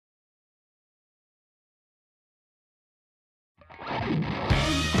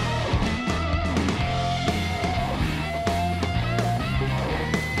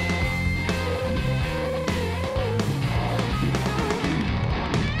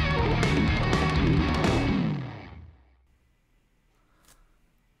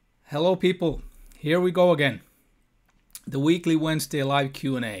Hello people, here we go again. The weekly Wednesday live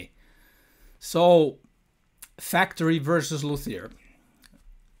Q&A. So, factory versus luthier.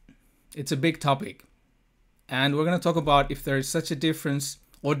 It's a big topic. And we're going to talk about if there is such a difference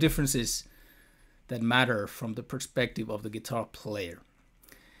or differences that matter from the perspective of the guitar player.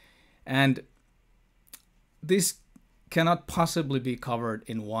 And this cannot possibly be covered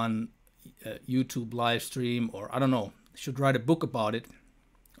in one YouTube live stream, or I don't know, I should write a book about it,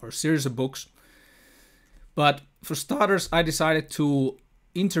 or a series of books. But for starters, I decided to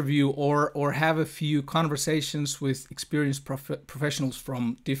interview or have a few conversations with experienced professionals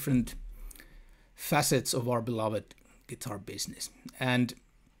from different facets of our beloved guitar business. And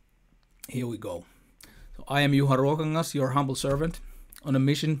here we go. So I am Ruokangas, your humble servant, on a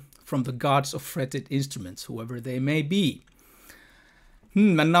mission from the gods of fretted instruments, whoever they may be.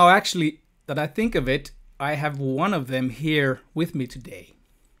 And now actually, that I think of it, I have one of them here with me today.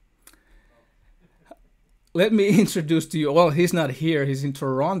 Let me introduce to you, well, he's not here, he's in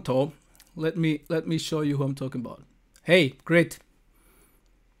Toronto. Let me show you who I'm talking about. Hey, Grit.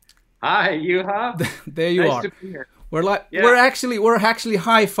 Hi, Juha. There you nice are. To be here. We're actually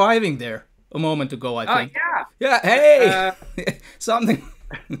high-fiving there a moment ago, I think. Oh, yeah. Yeah, hey! Something.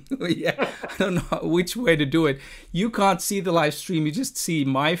 Yeah, I don't know which way to do it. You can't see the live stream, you just see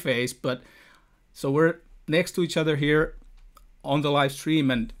my face, but so we're next to each other here on the live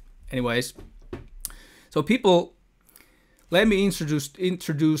stream. And anyways, so people, let me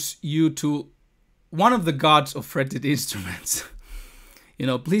introduce you to one of the gods of fretted instruments. You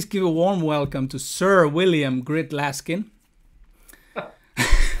know, please give a warm welcome to Sir William Grit Laskin.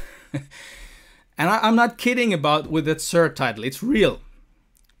 And I'm not kidding about with that Sir title, it's real.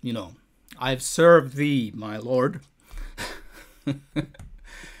 You know, I've served thee, my lord.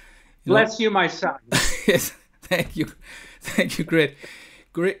 Bless you, my son. Yes, thank you, Grit.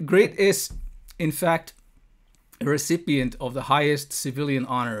 Grit is, in fact, a recipient of the highest civilian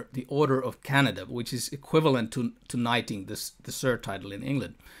honor, the Order of Canada, which is equivalent to knighting, the Sir title in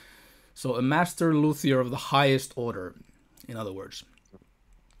England. So a master luthier of the highest order, in other words.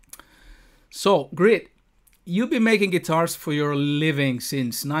 So, Grit, you've been making guitars for your living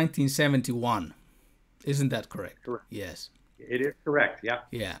since 1971. Isn't that correct? Correct. Yes. It is correct, yeah.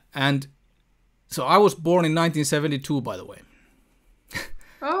 Yeah, and so I was born in 1972, by the way.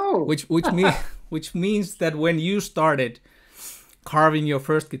 Oh. which means that when you started carving your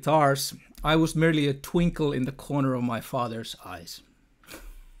first guitars, I was merely a twinkle in the corner of my father's eyes.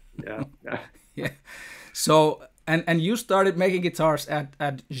 Yeah. Yeah. So, and you started making guitars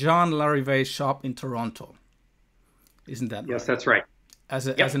at Jean Larive's shop in Toronto. Isn't that right? Yes, that's right. As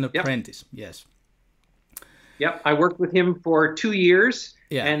an apprentice, yes. Yep, I worked with him for 2 years,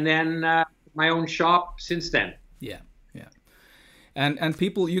 Yeah. and then my own shop since then. Yeah, yeah. And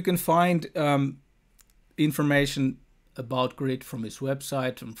people, you can find information about Grit from his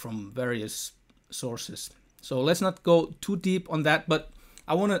website and from various sources. So let's not go too deep on that, but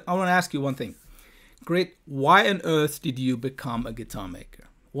I want to ask you one thing. Grit, why on earth did you become a guitar maker?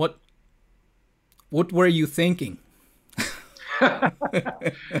 What were you thinking?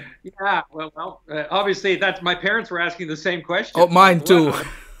 Yeah, well, obviously that's my parents were asking the same question. Oh, mine too.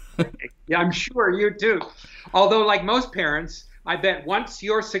 Yeah, I'm sure you too. Although, like most parents, I bet once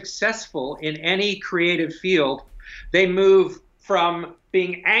you're successful in any creative field, they move from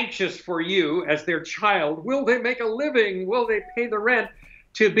being anxious for you as their child, will they make a living, will they pay the rent,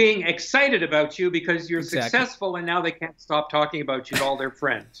 to being excited about you because you're successful and now they can't stop talking about you to all their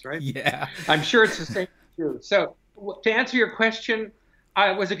friends, right? Yeah. I'm sure it's the same for you. So to answer your question,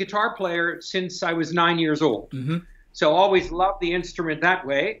 I was a guitar player since I was 9 years old. Mm-hmm. So always loved the instrument that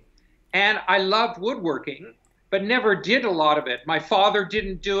way. And I loved woodworking, but never did a lot of it. My father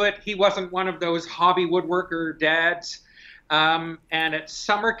didn't do it. He wasn't one of those hobby woodworker dads. And at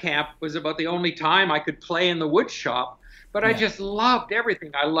summer camp was about the only time I could play in the wood shop. But I just loved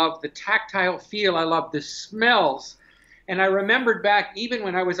everything. I loved the tactile feel. I loved the smells. And I remembered back even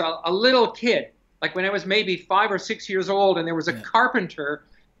when I was a little kid, like when I was maybe 5 or 6 years old, and there was a carpenter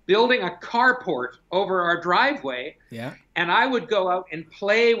building a carport over our driveway. Yeah. And I would go out and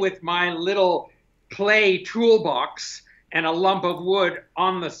play with my little play toolbox and a lump of wood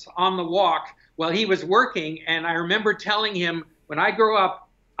on the walk while he was working. And I remember telling him, when I grow up,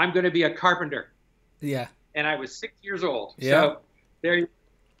 I'm going to be a carpenter. Yeah. And I was 6 years old. Yeah. So there you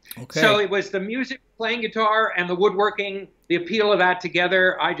go. Okay. So it was the music, playing guitar, and the woodworking, the appeal of that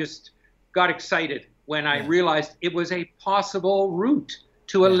together. I just got excited when I realized it was a possible route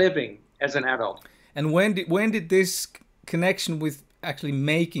to a living as an adult. And when did this connection with actually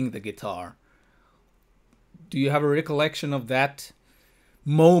making the guitar, do you have a recollection of that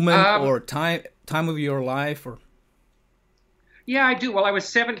moment or time of your life? Or yeah, I do. Well, I was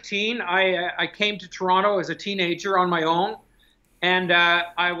 17. I came to Toronto as a teenager on my own, and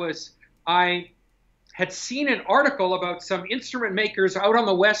I had seen an article about some instrument makers out on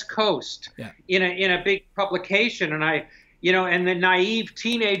the West Coast in a big publication, and and the naive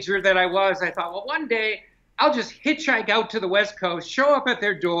teenager that I was, I thought, well, one day I'll just hitchhike out to the West Coast, show up at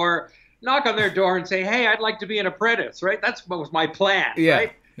their door, knock on their door, and say, hey, I'd like to be an apprentice, right? That's what was my plan,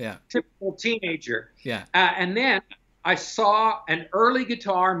 right? Yeah. Typical teenager. Yeah. And then I saw an early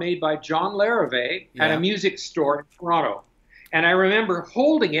guitar made by John Larrivee at a music store in Toronto. And I remember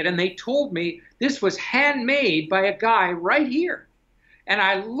holding it, and they told me this was handmade by a guy right here. And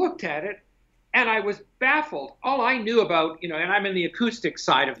I looked at it, and I was baffled. All I knew about, and I'm in the acoustic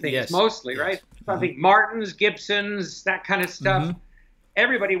side of things mostly, right? So I think Martins, Gibsons, that kind of stuff.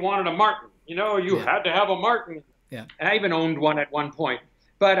 Everybody wanted a Martin. You had to have a Martin. Yeah. And I even owned one at one point.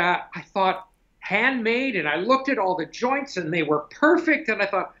 But I thought, handmade, and I looked at all the joints, and they were perfect. And I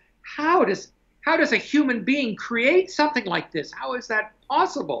thought, how does a human being create something like this? How is that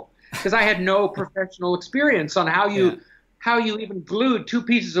possible? Because I had no professional experience on how you even glued two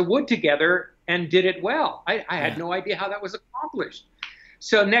pieces of wood together and did it well. I had no idea how that was accomplished.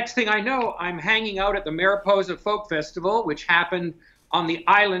 So next thing I know, I'm hanging out at the Mariposa Folk Festival, which happened on the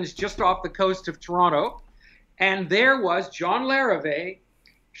islands just off the coast of Toronto. And there was John Larrivee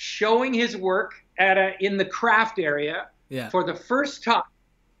showing his work in the craft area for the first time.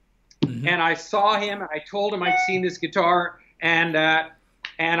 And I saw him, and I told him I'd seen this guitar, and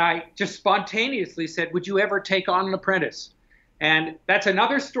I just spontaneously said, would you ever take on an apprentice? And that's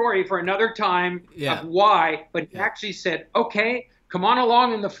another story for another time of why, but he actually said, okay, come on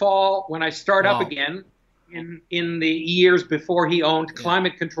along in the fall when I start up again in the years before he owned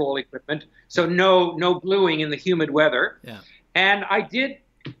climate control equipment. So no gluing in the humid weather. Yeah. And I did,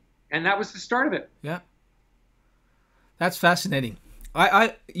 and that was the start of it. Yeah. That's fascinating.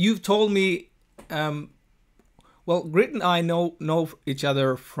 You've told me, well, Grit and I know each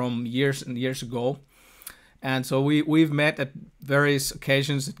other from years and years ago, and so we've met at various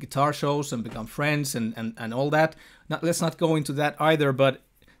occasions at guitar shows and become friends and all that. Let's not go into that either, but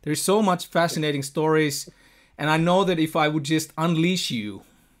there's so much fascinating stories, and I know that if I would just unleash you,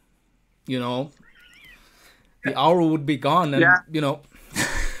 the hour would be gone, and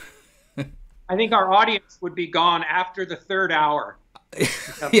I think our audience would be gone after the third hour.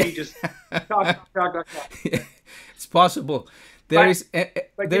 Just talk. It's possible. There is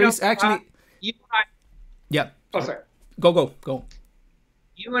actually. You and I, yeah. Oh, sorry. Go.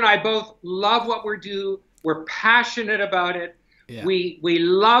 You and I both love what we do. We're passionate about it. Yeah. We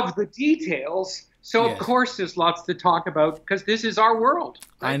love the details. So of course there's lots to talk about because this is our world.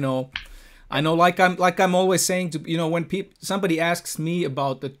 Right? I know. Like I'm always saying to when somebody asks me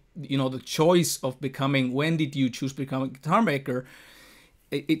about the choice of becoming. When did you choose to become a guitar maker?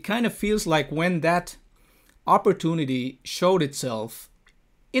 It kind of feels like when that opportunity showed itself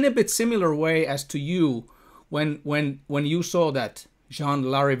in a bit similar way as to you when you saw that Jean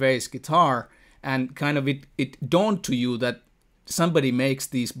Larrivee's guitar and kind of it dawned to you that somebody makes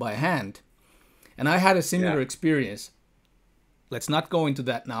these by hand. And I had a similar experience. Let's not go into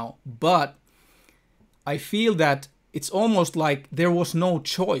that now, but I feel that it's almost like there was no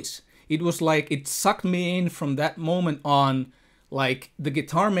choice. It was like it sucked me in from that moment on. Like the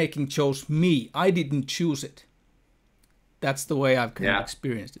guitar making chose me. I didn't choose it. That's the way I've kind of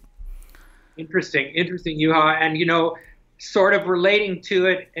experienced it. Interesting, Juha. And sort of relating to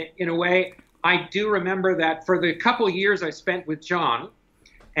it in a way, I do remember that for the couple years I spent with John,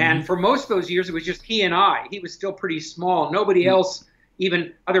 and for most of those years it was just he and I. He was still pretty small. Nobody else,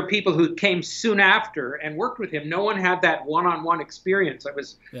 even other people who came soon after and worked with him, no one had that one-on-one experience. I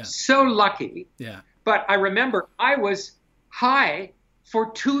was so lucky. Yeah. But I remember I was high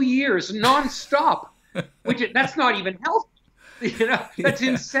for 2 years nonstop, that's not even healthy. That's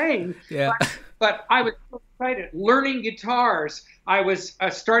insane. Yeah. But I was so excited, learning guitars. I was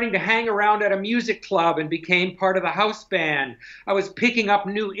starting to hang around at a music club and became part of the house band. I was picking up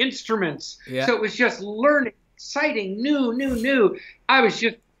new instruments. Yeah. So it was just learning, exciting, new.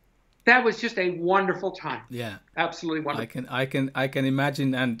 That was just a wonderful time. Yeah. Absolutely wonderful. I can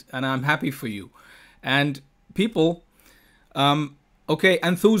imagine, and I'm happy for you. And people, okay,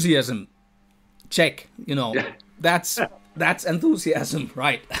 enthusiasm, check. That's enthusiasm,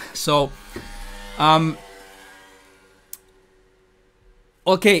 right? So,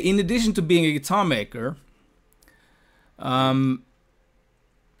 okay. In addition to being a guitar maker,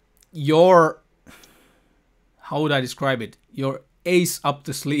 your, how would I describe it? Your ace up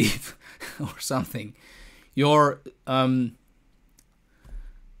the sleeve, or something. Your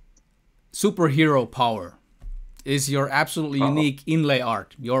superhero power is your absolutely unique inlay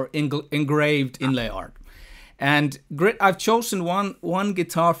art, your engraved inlay art. And Grit, I've chosen one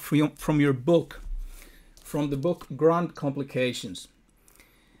guitar from your book, from the book Grand Complications.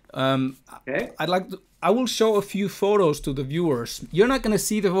 Okay. I will show a few photos to the viewers. You're not going to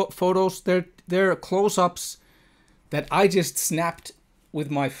see the photos. They're close-ups that I just snapped with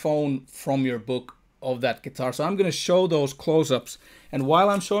my phone from your book of that guitar. So I'm going to show those close-ups. And while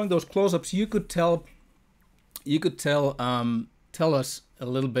I'm showing those close-ups, you could tell us a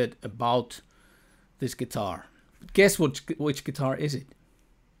little bit about this guitar. Guess which guitar is it?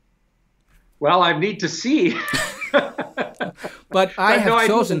 Well, I need to see. But I have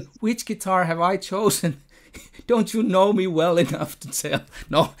chosen. Which guitar have I chosen? Don't you know me well enough to tell?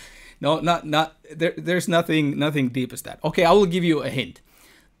 No, not there. There's nothing deep as that. Okay, I will give you a hint.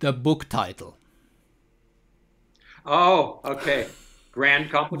 The book title. Oh, okay. Grand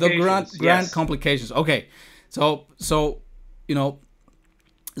Complications. The Grand Complications. Okay, so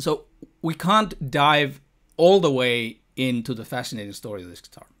we can't dive all the way into the fascinating story of this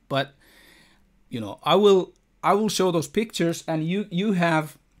guitar, but I will show those pictures, and you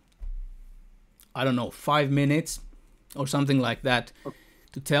have, I don't know, 5 minutes or something like that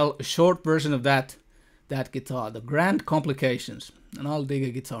to tell a short version of that guitar, the Grand Complications, and I'll dig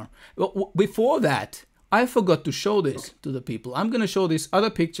a guitar. Well, before that, I forgot to show this to the people. I'm going to show this other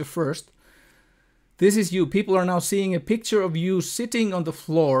picture first. This is you. People are now seeing a picture of you sitting on the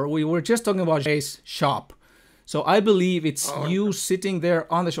floor. We were just talking about Jay's shop. So I believe it's you sitting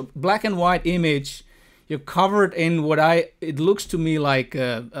there on the shop. Black and white image. You're covered in it looks to me like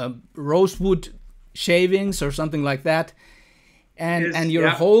rosewood shavings or something like that. And you're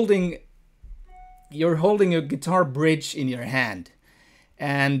holding a guitar bridge in your hand.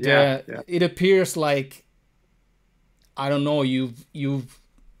 And it appears like, I don't know, you've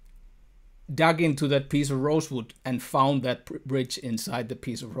dug into that piece of rosewood and found that bridge inside the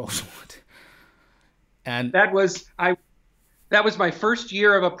piece of rosewood. And that was my first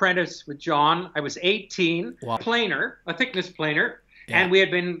year of apprentice with John. I was 18, wow. A thickness planer, and we had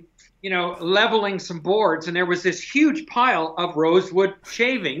been, leveling some boards, and there was this huge pile of rosewood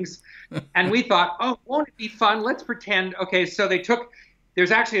shavings, and we thought, oh, won't it be fun? Let's pretend. Okay, so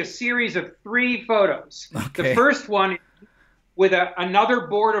there's actually a series of 3 photos. Okay. The first one with another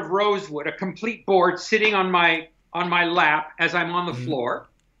board of rosewood, a complete board sitting on my lap as I'm on the floor.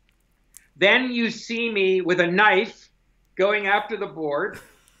 Then you see me with a knife going after the board,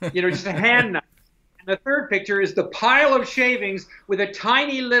 just a hand knife. And the third picture is the pile of shavings with a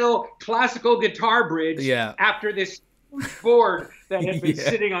tiny little classical guitar bridge after this huge board that had been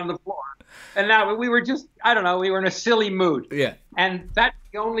sitting on the floor. And now we were just, I don't know, we were in a silly mood. Yeah. And that's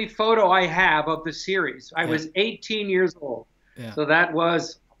the only photo I have of the series. I was 18 years old. Yeah. So that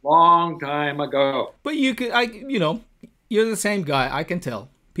was a long time ago. But you're the same guy. I can tell.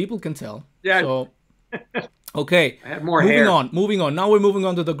 People can tell. Yeah. So, okay. I had more hair. Moving on. Now we're moving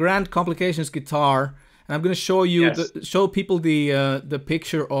on to the Grand Complications guitar, and I'm going to show you, show people the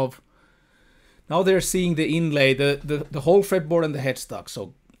picture of. Now they're seeing the inlay, the whole fretboard and the headstock.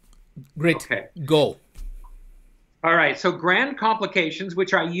 So, Grit, go. All right. So, Grand Complications,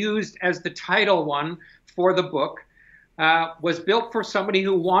 which I used as the title one for the book, was built for somebody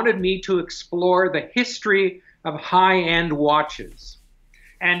who wanted me to explore the history of high-end watches.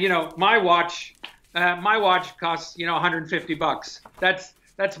 And my watch costs $150.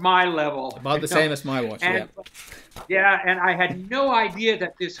 That's my level. About the same as my watch. And, and I had no idea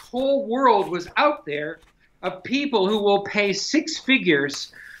that this whole world was out there of people who will pay 6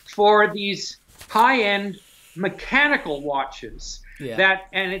 figures for these high-end mechanical watches. Yeah.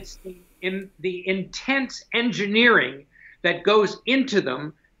 And it's in the intense engineering that goes into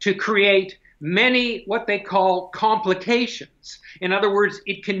them to create many what they call complications. In other words,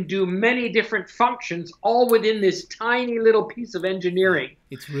 it can do many different functions all within this tiny little piece of engineering.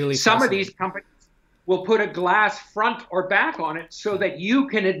 It's really Some of these companies will put a glass front or back on it so that you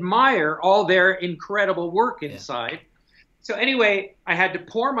can admire all their incredible work inside. So anyway, I had to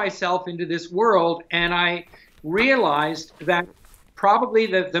pour myself into this world, and I realized that probably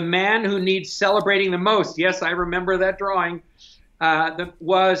the man who needs celebrating the most, yes, I remember that drawing,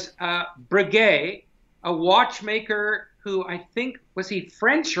 was Breguet, a watchmaker who I think, was he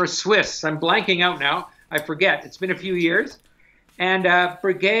French or Swiss? I'm blanking out now. I forget. It's been a few years. And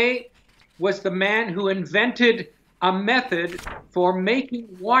Breguet was the man who invented a method for making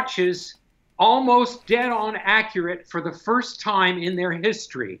watches almost dead-on accurate for the first time in their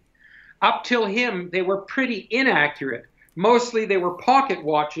history. Up till him, they were pretty inaccurate. Mostly they were pocket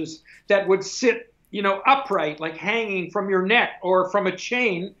watches that would sit upright, like hanging from your neck or from a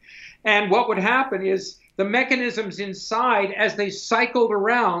chain. And what would happen is the mechanisms inside, as they cycled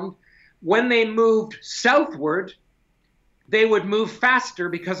around, when they moved southward, they would move faster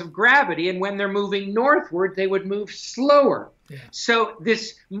because of gravity. And when they're moving northward, they would move slower. Yeah. So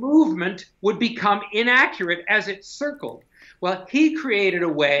this movement would become inaccurate as it circled. Well, he created a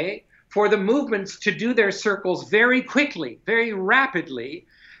way for the movements to do their circles very quickly, very rapidly.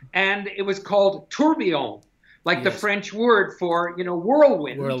 And it was called tourbillon, like the French word for,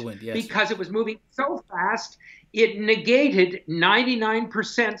 whirlwind. Whirlwind, yes. Because it was moving so fast, it negated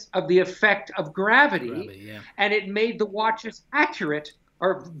 99% of the effect of gravity, and it made the watches accurate,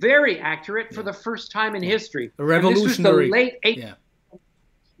 or very accurate, for the first time in history. A revolutionary. And this was the late 80s.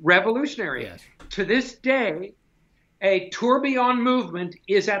 Revolutionary. Yes. To this day, a tourbillon movement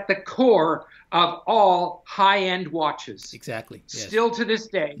is at the core of all high-end watches. Exactly. Yes. Still to this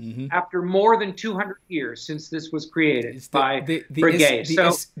day, after more than 200 years since this was created by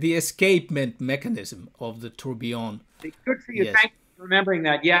Breguet. The escapement mechanism of the tourbillon. Good for you. Yes. Thank you for remembering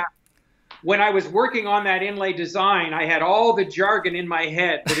that. Yeah. When I was working on that inlay design, I had all the jargon in my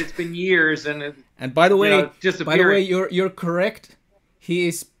head, but it's been years, and by the way, you're correct.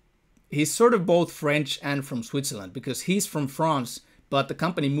 He's sort of both French and from Switzerland, because he's from France, but the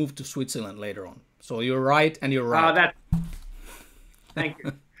company moved to Switzerland later on. So you're right, and you're right. Thank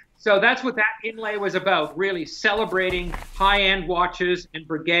you. So that's what that inlay was about, really celebrating high-end watches and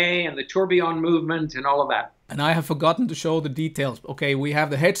Breguet and the tourbillon movement and all of that. And I have forgotten to show the details. Okay, we have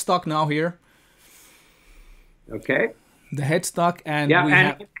the headstock now here. Okay. The headstock, and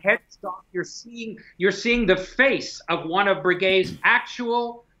in headstock, you're seeing the face of one of Breguet's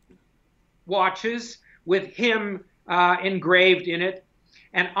actual watches with him engraved in it.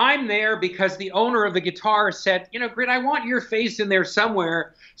 And I'm there because the owner of the guitar said, Grit, I want your face in there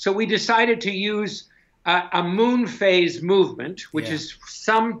somewhere. So we decided to use a moon phase movement, which is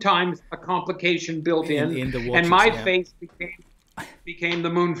sometimes a complication built in the watches, and my face became the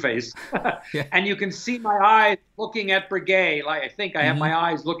moon face. And you can see my eyes looking at Breguet. Like, I think I have my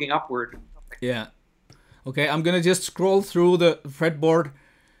eyes looking upward. Yeah. Okay, I'm going to just scroll through the fretboard.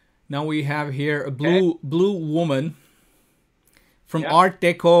 Now we have here a blue woman from Art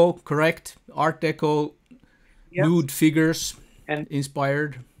Deco, correct? Art Deco nude figures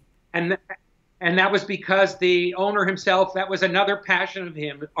inspired. And that was because the owner himself, that was another passion of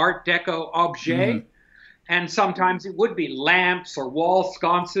him, Art Deco objet. And sometimes it would be lamps or wall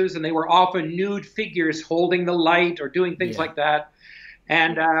sconces, and they were often nude figures holding the light or doing things like that.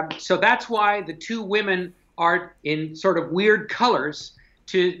 And so that's why the two women are in sort of weird colors,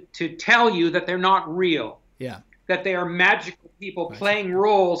 to tell you that they're not real. Yeah. That they are magical people playing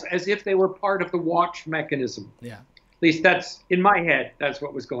roles as if they were part of the watch mechanism. Yeah. At least that's, in my head, that's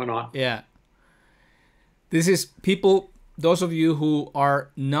what was going on. Yeah. This is people, those of you who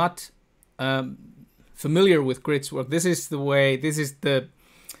are not familiar with Grit's work, this is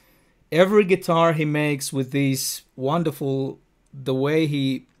every guitar he makes with these wonderful, the way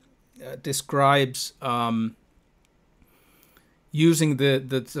he describes using the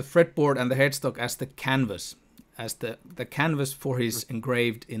fretboard and the headstock as the canvas, as the canvas for his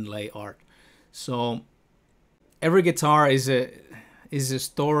engraved inlay art. So every guitar is a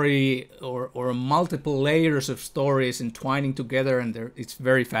story, or multiple layers of stories entwining together, and it's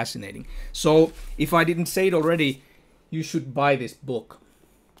very fascinating. So if I didn't say it already, you should buy this book.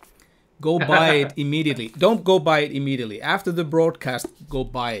 Go buy it immediately. Don't go buy it immediately. After the broadcast, go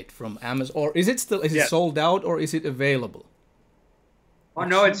buy it from Amazon. Or is it it sold out, or is it available? Oh,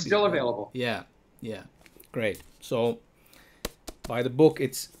 no, it's still available. Yeah, great. So buy the book.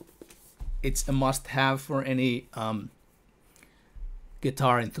 It's a must-have for any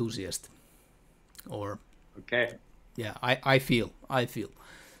guitar enthusiast. Or I feel.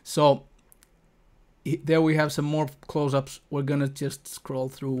 So there we have some more close-ups. We're gonna just scroll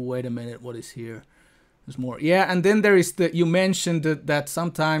through. Wait a minute, what is here? There's more. Yeah, and then there is you mentioned that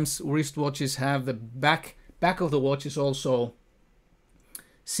sometimes wristwatches have the back of the watch is also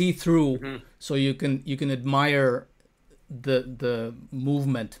see-through, so you can admire the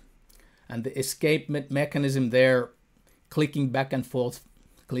movement and the escapement mechanism there, clicking back and forth,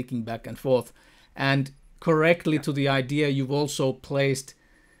 and correctly to the idea, you've also placed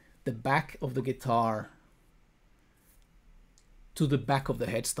the back of the guitar to the back of the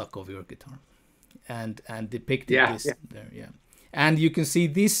headstock of your guitar, and depicted this there. Yeah, and you can see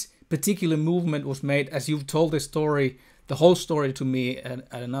this particular movement was made, as you've told the whole story to me at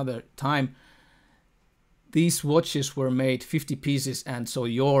another time. These watches were made 50 pieces, and so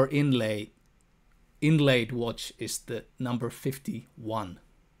your inlaid watch is the number 51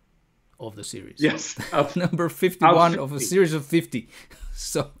 of the series. Yes. Number 51 of a series of 50.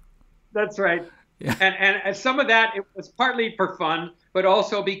 So that's right. Yeah. And some of that, it was partly for fun, but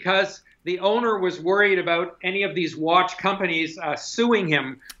also because the owner was worried about any of these watch companies suing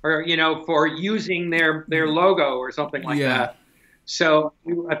him, or for using their logo or something like that. So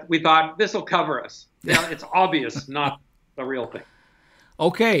we thought this will cover us. It's obvious, not the real thing.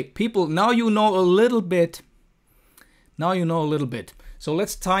 Okay, people, now you know a little bit. So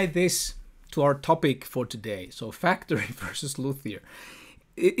let's tie this to our topic for today. So factory versus luthier.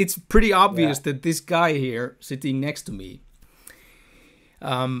 It's pretty obvious that this guy here sitting next to me,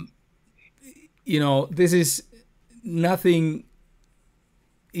 this is nothing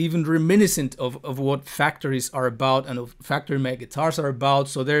even reminiscent of what factories are about and of factory-made guitars are about.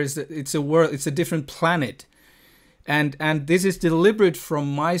 So it's a different planet. And this is deliberate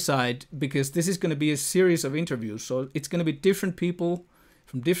from my side because this is going to be a series of interviews. So it's going to be different people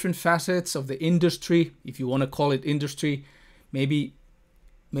from different facets of the industry, if you want to call it industry. Maybe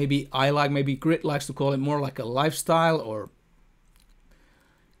Grit likes to call it more like a lifestyle or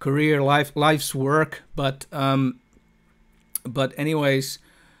career, life's work. But anyways,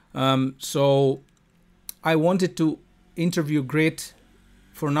 so I wanted to interview Grit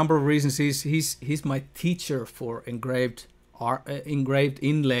for a number of reasons. He's my teacher for engraved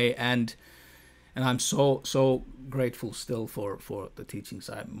inlay, and I'm so grateful still for the teachings.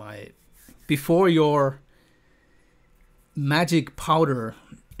 Before your magic powder,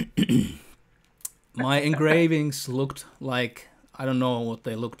 my engravings looked like, I don't know what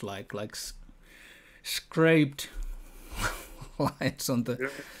they looked like scraped lines on the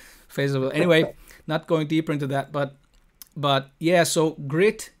face of it. Anyway, not going deeper into that, but yeah, so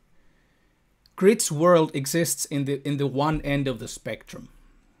Grit's world exists in the one end of the spectrum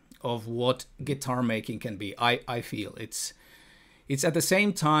of what guitar making can be. I feel it's at the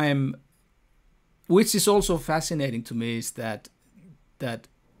same time, which is also fascinating to me, is that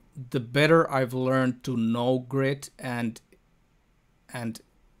the better I've learned to know Grit and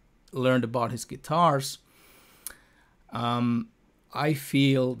learned about his guitars, I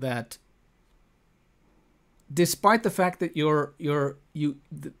feel that despite the fact that the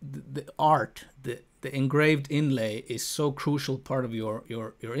art, the engraved inlay is so crucial part of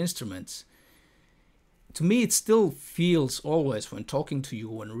your instruments, to me it still feels always, when talking to you,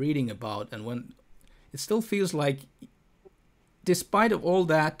 when reading about, and when it still feels like, despite of all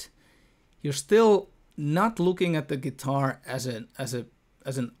that, you're still not looking at the guitar as an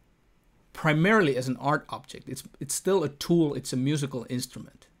primarily as an art object. It's still a tool. It's a musical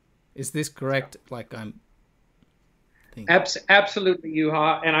instrument. Is this correct? Like I'm thinking. Absolutely,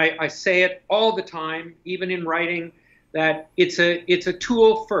 Juha. And I say it all the time, even in writing, that it's a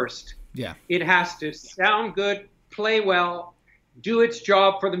tool first. Yeah. It has to sound good, play well, do its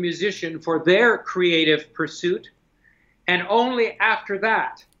job for the musician for their creative pursuit, and only after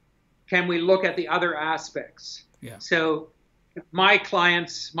that can we look at the other aspects. Yeah. So my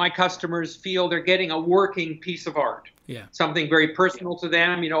clients, my customers feel they're getting a working piece of art. Yeah. Something very personal to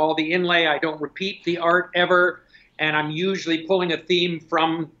them. All the inlay, I don't repeat the art ever, and I'm usually pulling a theme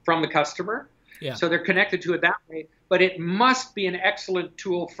from the customer. Yeah. So they're connected to it that way. But it must be an excellent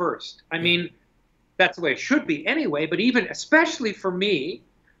tool first. I mean, that's the way it should be anyway, but even especially for me,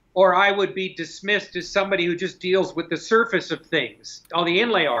 or I would be dismissed as somebody who just deals with the surface of things, all the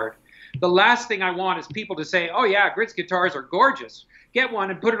inlay art. The last thing I want is people to say, oh yeah, Grit's guitars are gorgeous. Get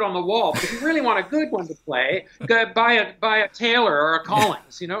one and put it on the wall. But if you really want a good one to play, go buy a Taylor or a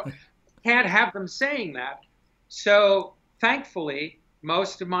Collins, Can't have them saying that. So thankfully,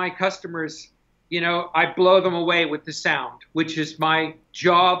 most of my customers, I blow them away with the sound, which is my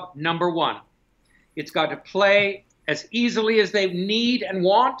job number one. It's got to play as easily as they need and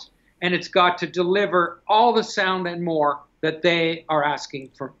want, and it's got to deliver all the sound and more that they are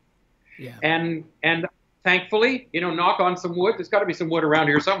asking for. Yeah. And thankfully, knock on some wood. There's got to be some wood around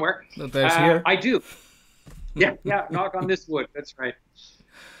here somewhere. There's here. I do. Yeah, knock on this wood. That's right.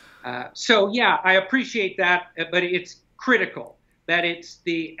 So yeah, I appreciate that, but it's critical that it's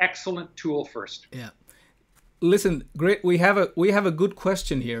the excellent tool first. Yeah. Listen, Grit, we have a good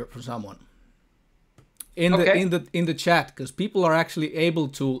question here for someone in the chat, because people are actually able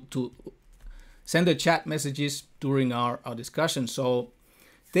to send their chat messages during our discussion. So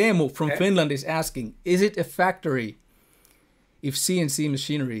Teemu from Finland is asking, is it a factory if CNC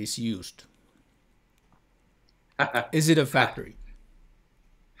machinery is used? Is it a factory?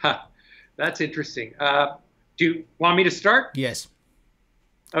 That's interesting. Do you want me to start? Yes.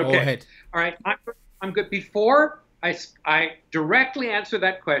 Okay. Go ahead. All right. I'm good. Before I directly answer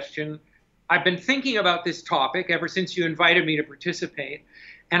that question, I've been thinking about this topic ever since you invited me to participate.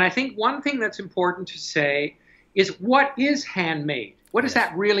 And I think one thing that's important to say is, what is handmade? What does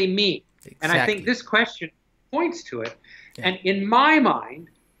that really mean? Exactly. And I think this question points to it. Yeah. And in my mind,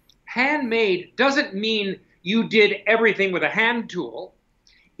 handmade doesn't mean you did everything with a hand tool.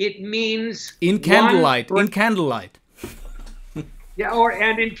 It means in candlelight. In candlelight. Yeah,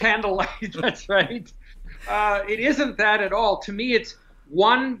 and in candlelight. That's right. It isn't that at all. To me, it's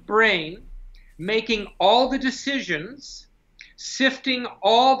one brain making all the decisions, sifting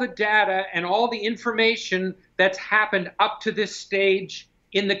all the data and all the information that's happened up to this stage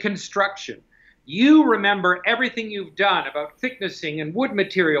in the construction. You remember everything you've done about thicknessing and wood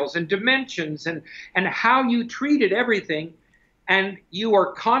materials and dimensions and how you treated everything, and you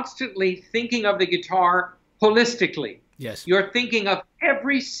are constantly thinking of the guitar holistically. Yes. You're thinking of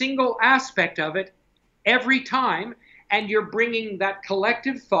every single aspect of it every time, and you're bringing that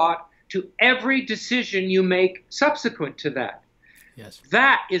collective thought to every decision you make subsequent to that. Yes.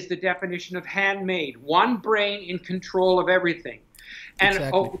 That is the definition of handmade, one brain in control of everything. And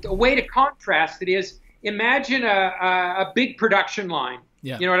exactly. a way to contrast it is, imagine a big production line,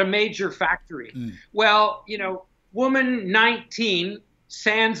 at a major factory. Well, woman 19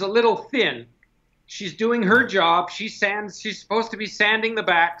 sands a little thin. She's doing her job. She's supposed to be sanding the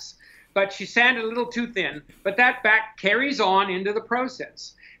backs, but she sanded a little too thin. But that back carries on into the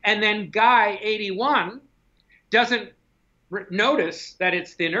process. And then guy 81 doesn't notice that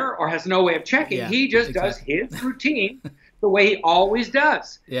it's thinner or has no way of checking. Yeah, he just does his routine the way he always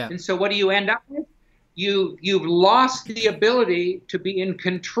does. Yeah. And so what do you end up with? You've lost the ability to be in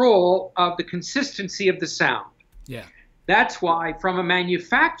control of the consistency of the sound. Yeah. That's why from a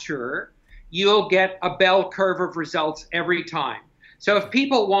manufacturer, you'll get a bell curve of results every time. So if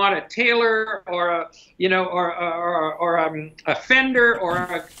people want a Taylor or a Fender or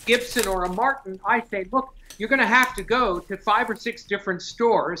a Gibson or a Martin, I say, look, you're going to have to go to 5 or 6 different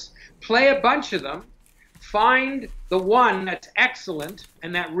stores, play a bunch of them, find the one that's excellent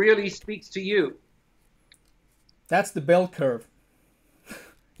and that really speaks to you. That's the bell curve.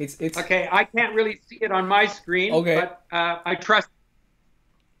 It's okay. I can't really see it on my screen, but I trust.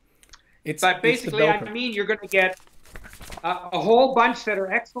 But basically, I mean, you're going to get a whole bunch that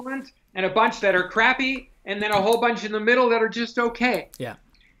are excellent and a bunch that are crappy, and then a whole bunch in the middle that are just okay. Yeah.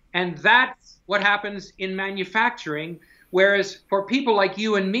 And that's what happens in manufacturing. Whereas for people like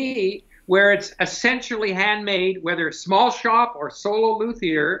you and me, where it's essentially handmade, whether it's small shop or solo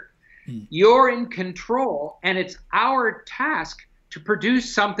luthier, you're in control, and it's our task to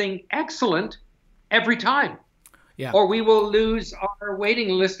produce something excellent every time. Yeah. Or we will lose our waiting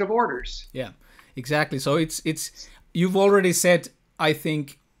list of orders. Yeah, exactly. So it's you've already said, I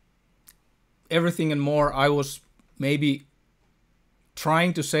think, everything and more I was maybe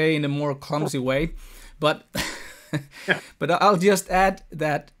trying to say in a more clumsy way, but but I'll just add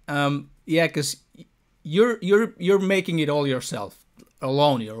that because you're making it all yourself,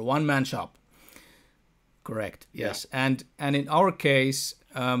 alone. You're a one-man shop. Correct. Yes. Yeah. And in our case,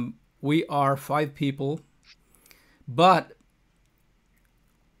 we are 5 people, but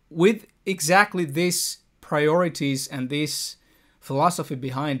with exactly these priorities and this philosophy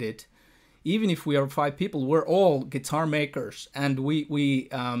behind it, even if we are 5 people, we're all guitar makers, and we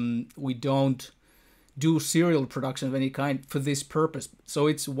don't do serial production of any kind for this purpose. So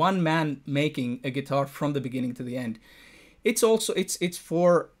it's one man making a guitar from the beginning to the end. It's also it's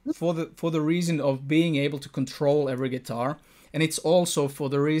for the reason of being able to control every guitar, and it's also for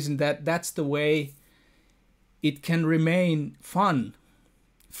the reason that that's the way it can remain fun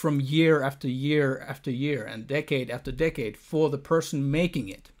from year after year after year and decade after decade for the person making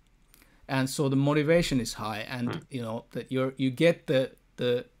it. And so the motivation is high, and that you get the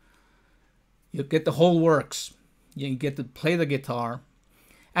whole works. You get to play the guitar,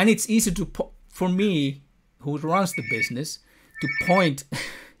 and it's easy for me, who runs the business, to point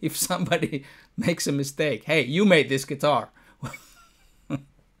if somebody makes a mistake. Hey, you made this guitar,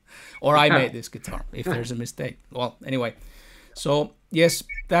 or I made this guitar. If there's a mistake, well, anyway. So yes,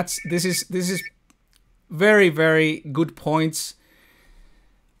 this is very, very good points.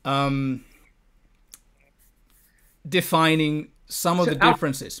 Defining some of the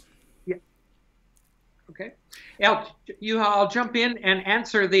differences. Yeah. Okay. I'll jump in and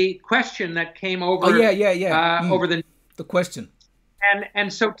answer the question that came over. Oh yeah. Over the question.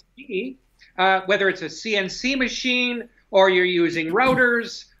 And so to me, whether it's a CNC machine or you're using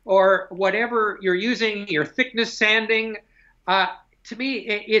routers or whatever you're using, your thickness sanding, to me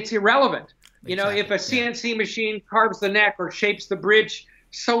it's irrelevant. Exactly. If a CNC machine carves the neck or shapes the bridge,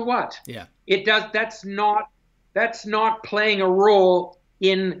 so what? Yeah. It does. That's not playing a role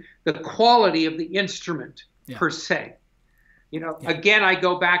in the quality of the instrument Yeah. per se. Yeah. Again, I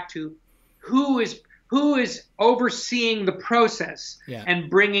go back to who is overseeing the process Yeah. and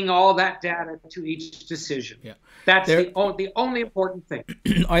bringing all that data to each decision. Yeah. That's the only important thing.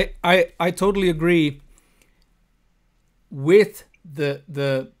 I totally agree with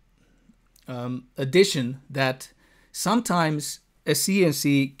the addition that sometimes a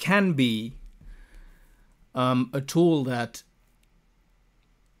CNC can be a tool that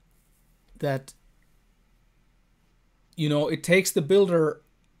it takes the builder.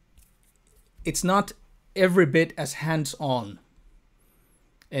 It's not every bit as hands-on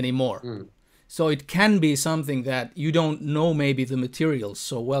anymore. So it can be something that you don't know maybe the materials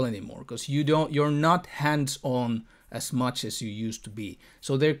so well anymore, because you're not hands-on as much as you used to be.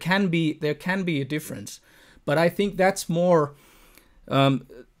 So there can be a difference, but I think that's more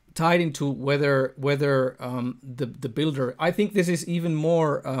tied into whether the builder. I think this is even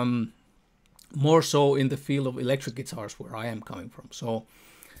more so in the field of electric guitars where I am coming from. So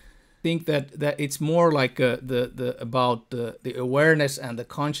I think that it's more like about the awareness and the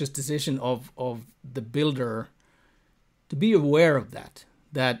conscious decision of the builder to be aware of that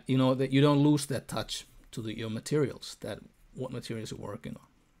you don't lose that touch to your materials, that what materials you're working on.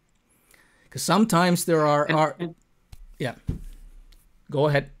 Because sometimes there are yeah. Go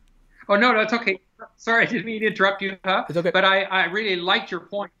ahead. Oh no, that's okay. Sorry, I didn't mean to interrupt you, huh? It's okay. But I really liked your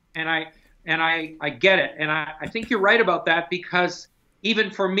point, and I get it, and I think you're right about that, because even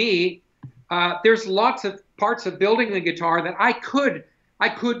for me, there's lots of parts of building the guitar that I could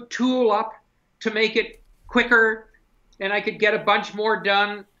tool up to make it quicker, and I could get a bunch more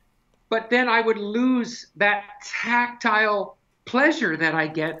done, but then I would lose that tactile pleasure that I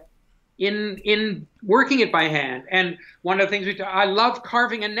get in working it by hand. And one of the things I love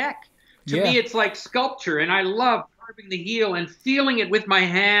carving a neck. To me, it's like sculpture, and I love carving the heel and feeling it with my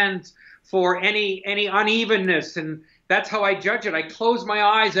hands for any unevenness, and that's how I judge it. I close my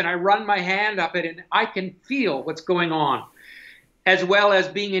eyes and I run my hand up it, and I can feel what's going on, as well as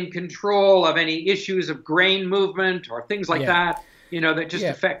being in control of any issues of grain movement or things like that, that just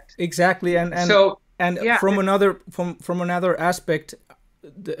affect. Exactly, and so from another aspect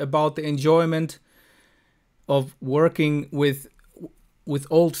about the enjoyment of working with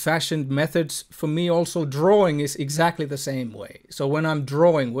old-fashioned methods, for me also drawing is exactly the same way. So when I'm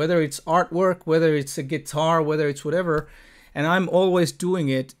drawing, whether it's artwork, whether it's a guitar, whether it's whatever, and I'm always doing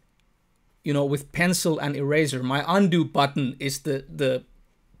it, with pencil and eraser. My undo button is the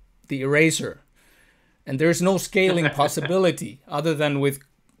eraser, and there's no scaling possibility other than with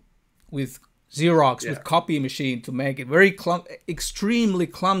Xerox, with copy machine, to make it very extremely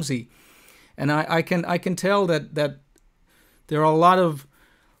clumsy. And I can tell that there are a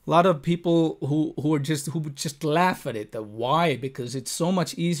lot of people who would just laugh at it. Why? Because it's so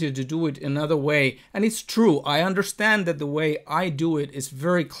much easier to do it another way. And it's true. I understand that the way I do it is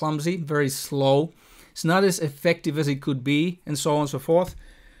very clumsy, very slow. It's not as effective as it could be, and so on and so forth.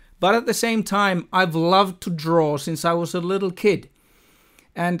 But at the same time, I've loved to draw since I was a little kid.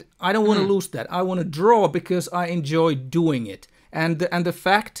 And I don't want to lose that. I want to draw because I enjoy doing it. And the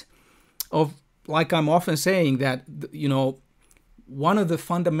fact of, like I'm often saying, that, one of the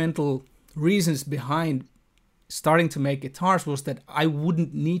fundamental reasons behind starting to make guitars was that I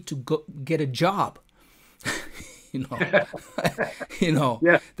wouldn't need to go get a job. That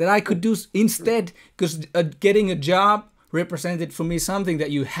I could do instead, because getting a job represented for me something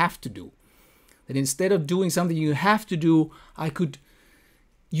that you have to do. That instead of doing something you have to do, I could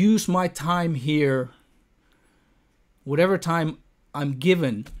use my time here, whatever time I'm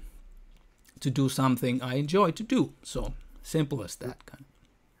given, to do something I enjoy to do. So simple as that, kind of.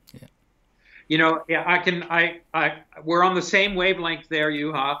 We're on the same wavelength there,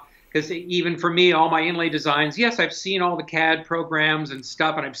 Juha, because even for me, all my inlay designs, yes, I've seen all the CAD programs and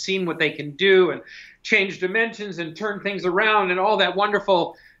stuff, and I've seen what they can do and change dimensions and turn things around and all that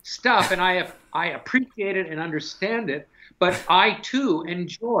wonderful stuff, and I appreciate it and understand it, but I too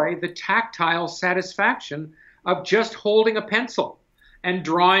enjoy the tactile satisfaction of just holding a pencil and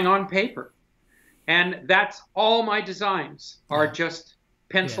drawing on paper. And that's all my designs are, just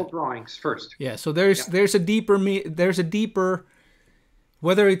pencil drawings first. Yeah. So there's a deeper,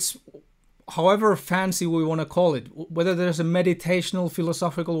 whether it's however fancy we want to call it, whether there's a meditational,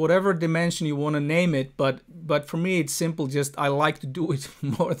 philosophical, whatever dimension you want to name it, but for me it's simple. Just I like to do it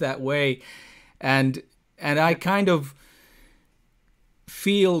more that way, and I kind of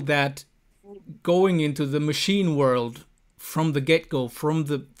feel that going into the machine world from the get-go, from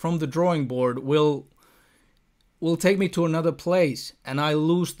the drawing board, will take me to another place, and I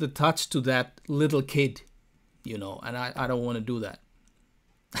lose the touch to that little kid, and I don't want to do that.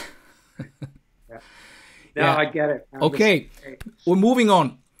 Yeah. Now I get it. Okay, we're moving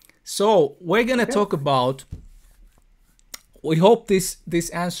on. So we're gonna talk about. We hope this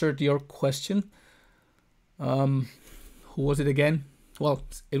answered your question. Who was it again? Well,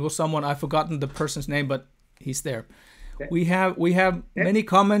 it was someone, I've forgotten the person's name, but he's there. Okay. We have many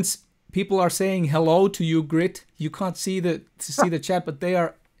comments. People are saying hello to you, Grit. You can't see the chat, but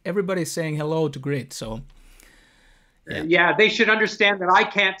everybody's saying hello to Grit. So yeah, they should understand that I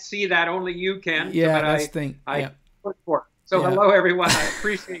can't see that, only you can. Yeah, that's the thing. I look for it. So hello everyone. I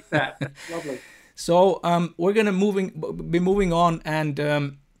appreciate that. That's lovely. So we're gonna be moving on, and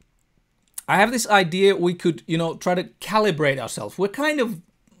I have this idea we could, try to calibrate ourselves. We're kind of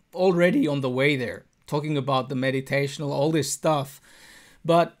already on the way there, talking about the meditational, all this stuff.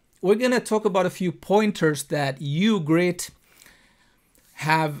 But we're gonna talk about a few pointers that you, Grit,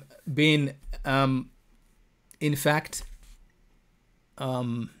 have been, in fact,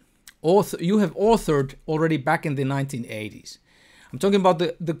 you have authored already back in the 1980s. I'm talking about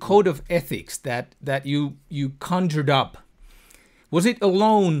the code of ethics that you conjured up. Was it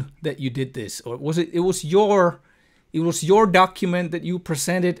alone that you did this, or was it was your document that you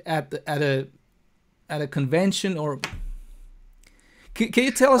presented at a convention, or can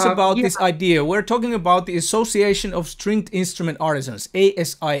you tell us about this idea? We're talking about the Association of Stringed Instrument Artisans,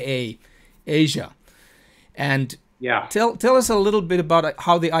 ASIA, Asia, and tell us a little bit about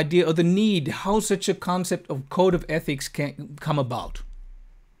how the idea or the need, how such a concept of code of ethics can come about.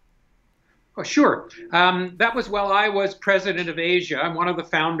 Oh, sure. That was while I was president of Asia. I'm one of the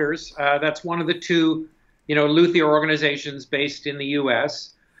founders. That's one of the two, luthier organizations based in the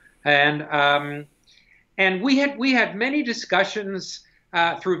U.S. And we had many discussions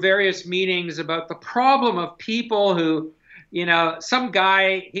through various meetings about the problem of people who, some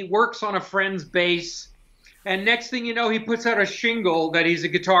guy, he works on a friend's bass, and next thing you know, he puts out a shingle that he's a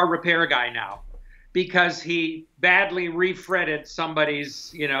guitar repair guy now because he badly refretted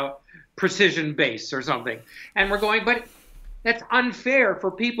somebody's, precision bass or something. And we're going, but that's unfair for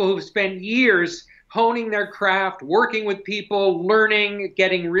people who've spent years honing their craft, working with people, learning,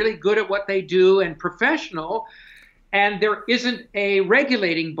 getting really good at what they do and professional. And there isn't a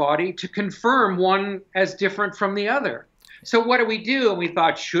regulating body to confirm one as different from the other. So what do we do? And we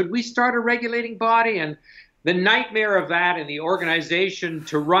thought, should we start a regulating body? And the nightmare of that and the organization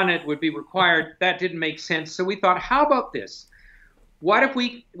to run it would be required. That didn't make sense. So we thought, how about this? What if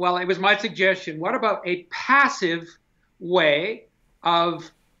it was my suggestion, what about a passive way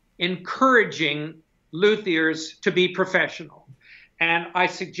of encouraging luthiers to be professional? And I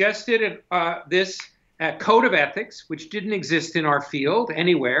suggested this code of ethics, which didn't exist in our field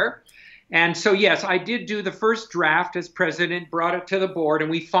anywhere. And so, yes, I did do the first draft as president, brought it to the board, and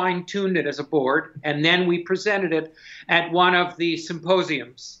we fine-tuned it as a board. And then we presented it at one of the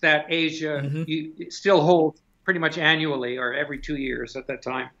symposiums that Asia still holds pretty much annually or every 2 years at that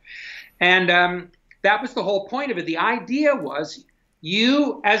time. And that was the whole point of it. The idea was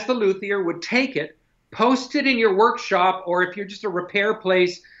you, as the luthier, would take it, post it in your workshop, or if you're just a repair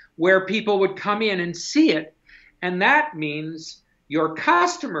place where people would come in and see it. And that means your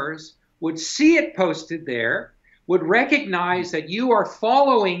customers would see it posted there, would recognize that you are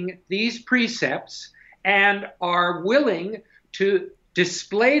following these precepts and are willing to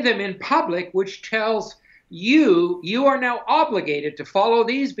display them in public, which tells you are now obligated to follow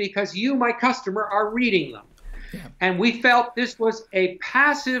these because you, my customer, are reading them. Yeah. And we felt this was a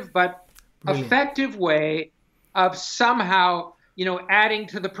passive but effective way of somehow, adding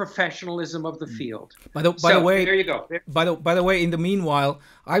to the professionalism of the field. By the way, there you go. By the way, in the meanwhile,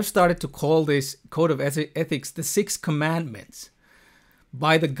 I've started to call this code of ethics the 6 commandments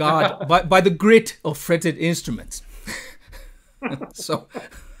by the God, by the grit of fretted instruments. So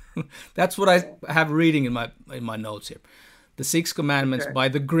that's what I have reading in my notes here. The 6 commandments by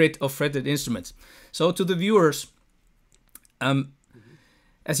the grit of fretted instruments. So to the viewers,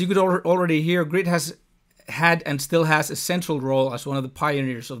 as you could already hear, Grit has had and still has a central role as one of the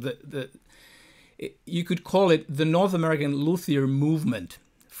pioneers of you could call it the North American luthier movement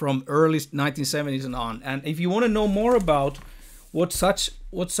from early 1970s and on. And if you want to know more about what such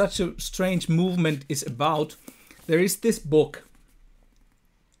a strange movement is about, there is this book,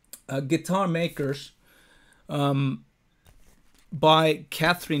 Guitar Makers, by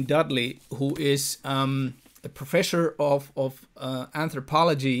Catherine Dudley, who is a professor of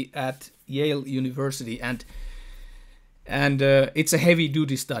anthropology at Yale University, and it's a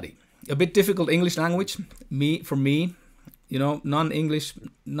heavy-duty study. A bit difficult English language, for me, non-native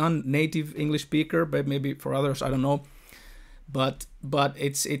English speaker, but maybe for others, I don't know. But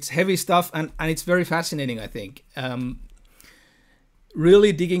it's heavy stuff, and it's very fascinating, I think.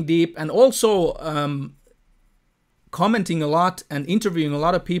 really digging deep, and also commenting a lot and interviewing a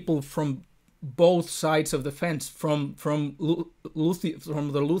lot of people from both sides of the fence, from the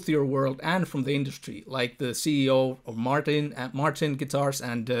luthier world and from the industry, like the CEO of Martin Guitars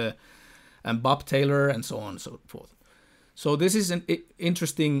and Bob Taylor and so on and so forth. So this is an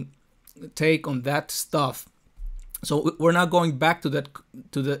interesting take on that stuff. So we're now going back to that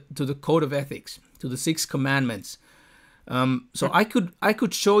to the code of ethics, to the 6 commandments. So I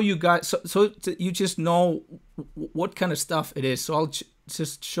could show you guys, so you just know what kind of stuff it is. So I'll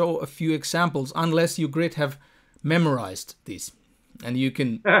just show a few examples, unless you, Grit, have memorized these, and you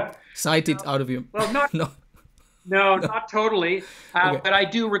can cite it out of your. Well, not no, not totally. Okay. But I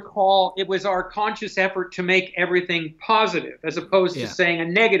do recall it was our conscious effort to make everything positive, as opposed to saying a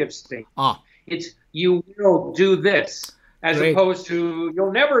negative thing. It's you will do this, as Great. opposed to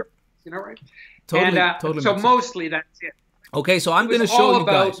you'll never, right? Totally, and, totally. So mostly that's it. Okay, so I'm going to show you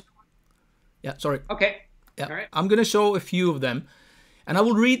guys. Yeah, sorry. Okay. Yeah, all right. I'm going to show a few of them, and I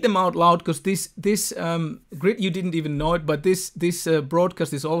will read them out loud, because this Grit, you didn't even know it, but this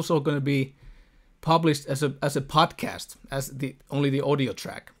broadcast is also going to be published as a podcast, as only the audio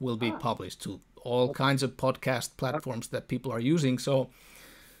track will be published to all kinds of podcast platforms that people are using. So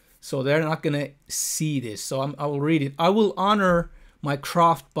they're not going to see this. So I will read it. I will honor my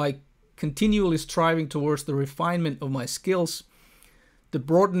craft by continually striving towards the refinement of my skills, the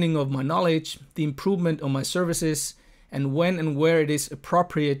broadening of my knowledge, the improvement of my services, and when and where it is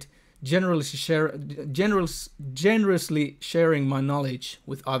appropriate, generously sharing my knowledge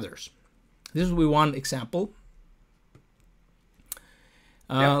with others. This will be one example.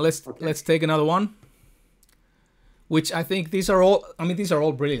 Let's take another one, which I think these are all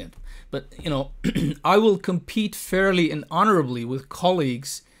brilliant. But I will compete fairly and honorably with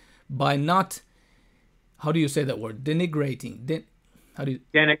colleagues by not, how do you say that word? Denigrating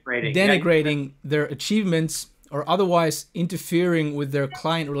their achievements or otherwise interfering with their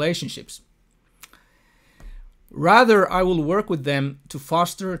client relationships. Rather, I will work with them to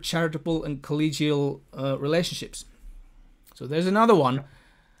foster charitable and collegial relationships. So there's another one.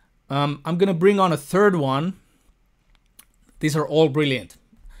 I'm going to bring on a third one. These are all brilliant.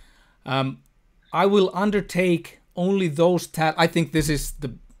 I will undertake only those tasks. I think this is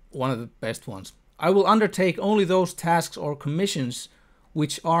one of the best ones. I will undertake only those tasks or commissions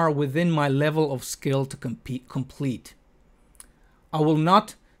which are within my level of skill to complete. I will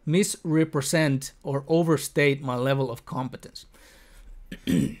not misrepresent or overstate my level of competence.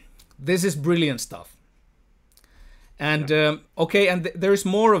 This is brilliant stuff. And there is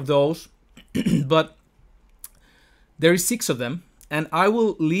more of those, but there is 6 of them. And I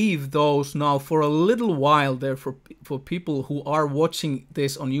will leave those now for a little while there for people who are watching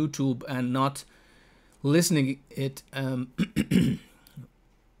this on YouTube and not listening it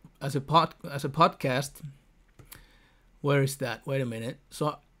as a podcast. Where is that? Wait a minute.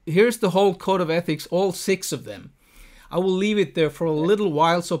 So here's the whole code of ethics, all 6 of them. I will leave it there for a little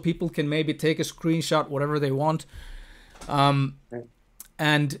while so people can maybe take a screenshot, whatever they want. And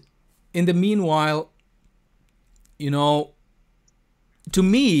in the meanwhile, to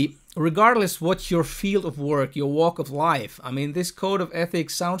me, regardless what your field of work, your walk of life, this code of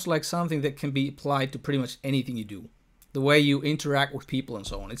ethics sounds like something that can be applied to pretty much anything you do. The way you interact with people and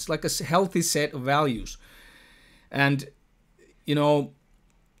so on. It's like a healthy set of values. And,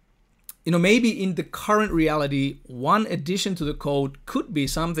 maybe in the current reality, one addition to the code could be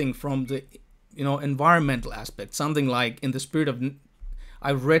something from the, environmental aspect. Something like in the spirit of,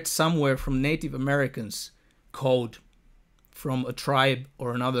 I've read somewhere from Native Americans code from a tribe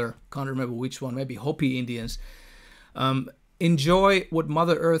or another, can't remember which one, maybe Hopi Indians. Enjoy what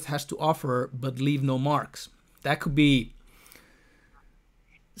Mother Earth has to offer, but leave no marks. That could be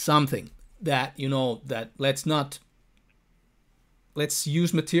something that, that let's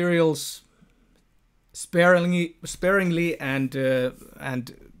use materials sparingly and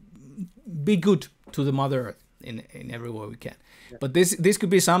be good to the Mother Earth in every way we can. Yeah. But this could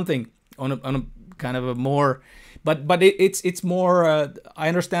be something on a kind of a more, but it's more. I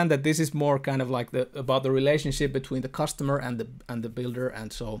understand that this is more kind of like about the relationship between the customer and the builder,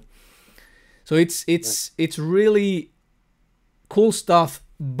 and so it's really cool stuff.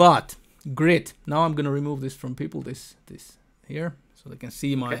 But Grit. Now I'm gonna remove this from people. This here, so they can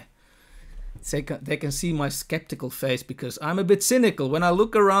see my. Okay. They can see my skeptical face, because I'm a bit cynical when I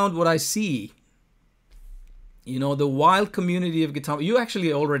look around what I see. The wild community of guitar. You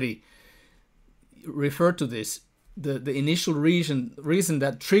actually already referred to this, the initial reason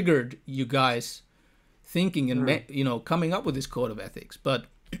that triggered you guys thinking and coming up with this code of ethics. But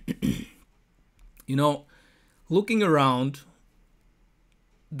looking around,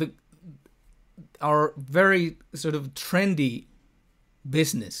 the our very sort of trendy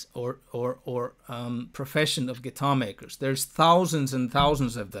business or profession of guitar makers. There's thousands and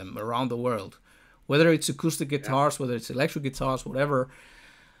thousands of them around the world, whether it's acoustic guitars, whether it's electric guitars, whatever.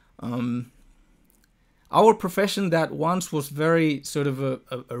 Our profession that once was very sort of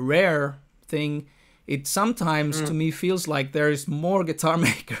a rare thing, it sometimes to me feels like there is more guitar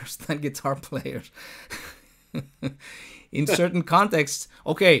makers than guitar players. In certain contexts,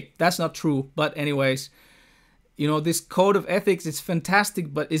 okay, that's not true, but anyways, you know, this code of ethics is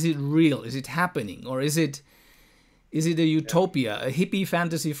fantastic, but is it real? Is it happening? Or is it a utopia, a hippie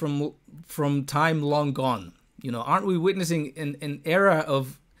fantasy from time long gone? You know, aren't we witnessing an era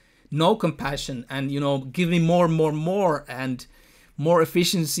of no compassion and, you know, giving more and more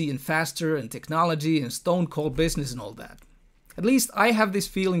efficiency and faster and technology and stone cold business and all that? At least I have this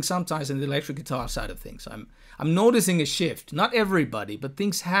feeling sometimes in the electric guitar side of things. I'm noticing a shift. Not everybody, but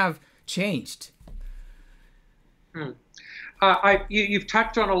things have changed. You've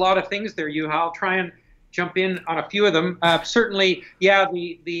touched on a lot of things there, Juha. I'll try and jump in on a few of them. Certainly, yeah,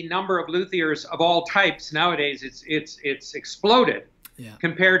 the number of luthiers of all types nowadays, it's exploded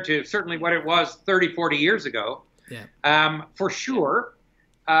compared to certainly what it was 30, 40 years ago, for sure.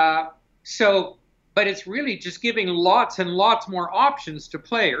 But it's really just giving lots and lots more options to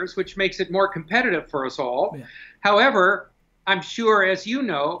players, which makes it more competitive for us all. Yeah. However, I'm sure, as you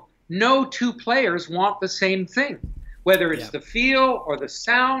know, no two players want the same thing, whether it's the feel or the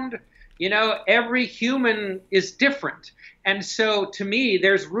sound. You know, every human is different. And so to me,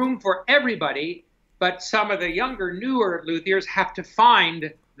 there's room for everybody, but some of the younger, newer luthiers have to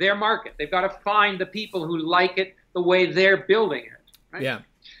find their market. They've got to find the people who like it the way they're building it. Right? Yeah.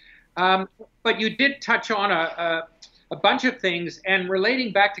 But you did touch on a bunch of things, and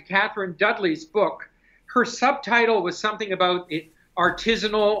relating back to Catherine Dudley's book, her subtitle was something about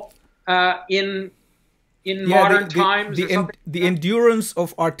artisanal in modern times. The endurance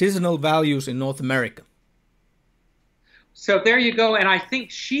of artisanal values in North America. So there you go, and I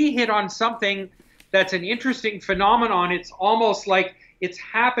think she hit on something that's an interesting phenomenon. It's almost like it's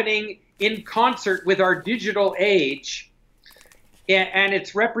happening in concert with our digital age. And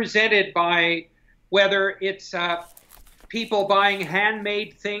it's represented by whether it's people buying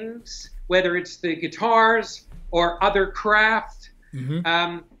handmade things, whether it's the guitars or other craft,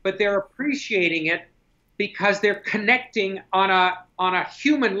 but they're appreciating it because they're connecting on a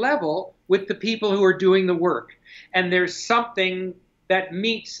human level with the people who are doing the work. And there's something that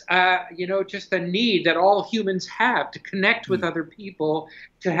meets, you know, just a need that all humans have to connect with other people,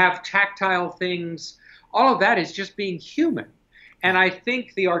 to have tactile things. All of that is just being human. And I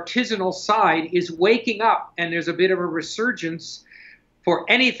think the artisanal side is waking up, and there's a bit of a resurgence for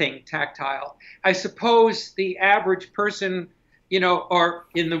anything tactile. I suppose the average person, you know, or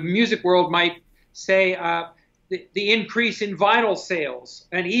in the music world might say the increase in vinyl sales,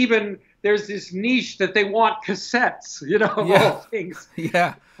 and even there's this niche that they want cassettes, you know, of all things.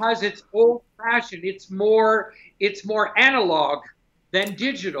 Yeah. Because it's old-fashioned, it's more analog than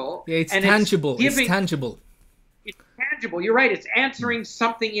digital. Yeah, it's tangible. It's tangible. It's tangible. You're right. It's answering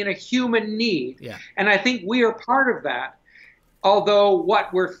something in a human need. Yeah. And I think we are part of that. Although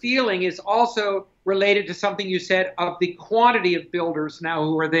what we're feeling is also related to something you said of the quantity of builders now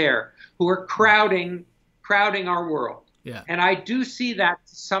who are there, who are crowding our world. Yeah. And I do see that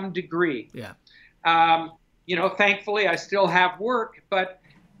to some degree. Yeah. You know, thankfully I still have work, but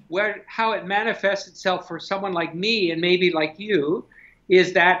how it manifests itself for someone like me and maybe like you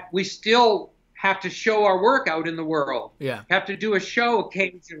is that we still have to show our work out in the world. Yeah. Have to do a show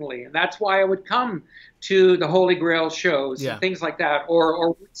occasionally. And that's why I would come to the Holy Grail shows and things like that,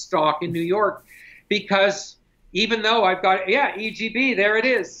 or Woodstock in New York, because even though I've got, EGB, there it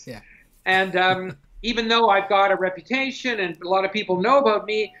is. Yeah. And even though I've got a reputation and a lot of people know about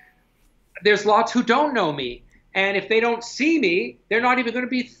me, there's lots who don't know me. And if they don't see me, they're not even going to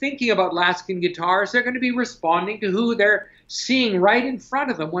be thinking about Laskin guitars. They're going to be responding to who they're seeing right in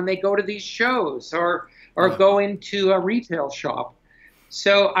front of them when they go to these shows or go into a retail shop.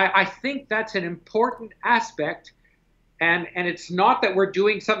 So I think that's an important aspect. And it's not that we're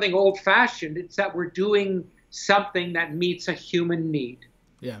doing something old-fashioned. It's that we're doing something that meets a human need.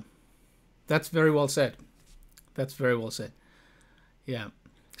 Yeah. That's very well said. That's very well said. Yeah.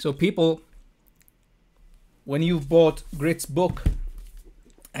 So people, when you've bought Grit's book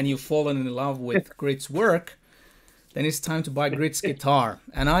and you've fallen in love with Grit's work, then it's time to buy Grit's guitar.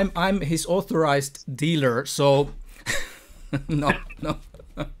 And I'm his authorized dealer, so no,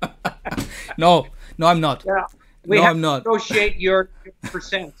 I'm not. Yeah. I'm not. Negotiate your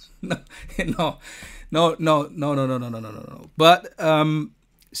percent. No. But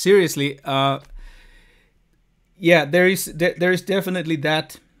seriously, yeah, there is definitely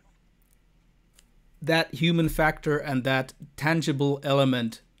that human factor and that tangible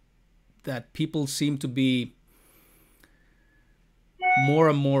element that people seem to be more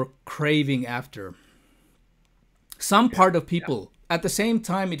and more craving after. Some part of people. At the same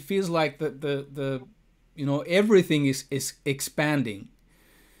time, it feels like the you know, everything is expanding.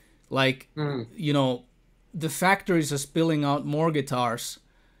 Like, you know, the factories are spilling out more guitars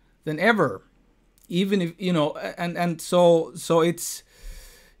than ever. Even if, you know, and so it's,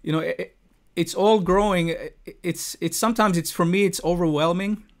 you know, it's all growing. It's sometimes, it's, for me, it's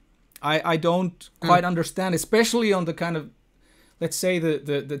overwhelming. I don't quite understand, especially on the kind of, let's say,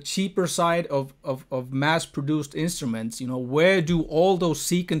 the cheaper side of mass-produced instruments. You know, where do all those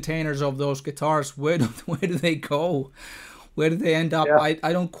sea containers of those guitars, where do they go? Where do they end up? Yeah.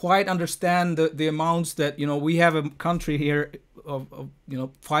 I don't quite understand the amounts that, you know, we have a country here of you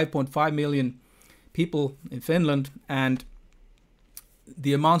know, 5.5 million people in Finland, and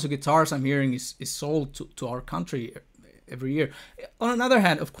the amounts of guitars I'm hearing is sold to our country every year. On another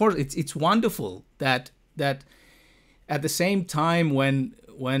hand, of course, it's wonderful that at the same time when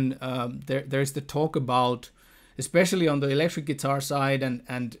there's the talk about, especially on the electric guitar side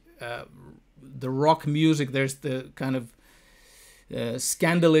and the rock music, there's the kind of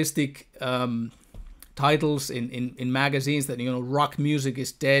scandalistic titles in magazines that, you know, rock music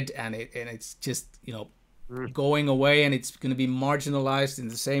is dead and it's just, you know, going away, and it's going to be marginalized in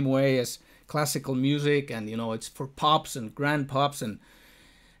the same way as classical music, and, you know, it's for pops and grand pops, and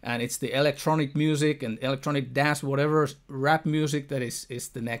it's the electronic music and electronic dance, whatever, rap music that is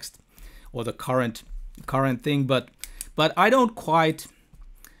the next, or the current thing. But I don't quite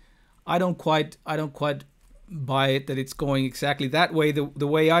buy it that it's going exactly that way. The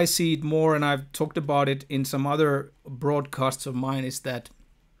way I see it more, and I've talked about it in some other broadcasts of mine, is that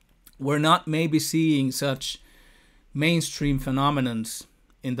we're not maybe seeing such mainstream phenomenons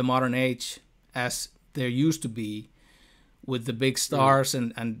in the modern age as there used to be, with the big stars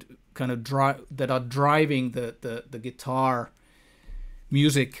and kind of that are driving the guitar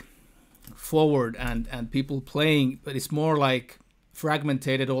music forward and people playing, but it's more like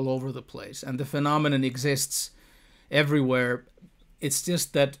fragmented all over the place, and the phenomenon exists everywhere. It's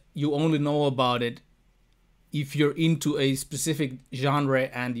just that you only know about it if you're into a specific genre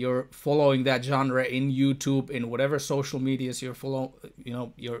and you're following that genre in YouTube, in whatever social medias you're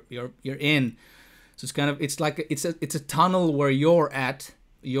in. So it's kind of, it's like it's a tunnel where you're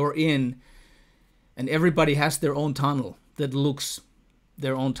in, and everybody has their own tunnel that looks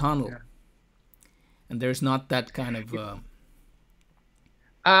their own tunnel. Yeah. And there's not that kind of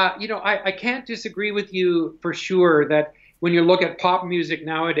you know, I can't disagree with you for sure that when you look at pop music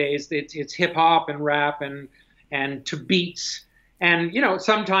nowadays, it's hip hop and rap and to beats, and, you know,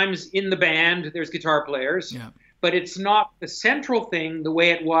 sometimes in the band there's guitar players, but it's not the central thing the way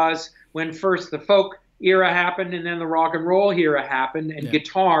it was when first the folk era happened and then the rock and roll era happened, and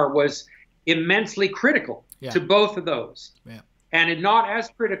guitar was immensely critical to both of those, and not as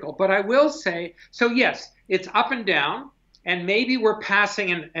critical. But I will say, so yes, it's up and down. And maybe we're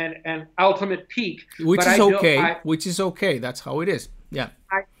passing an ultimate peak, which is okay. Which is okay. That's how it is. Yeah.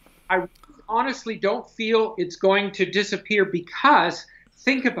 I honestly don't feel it's going to disappear, because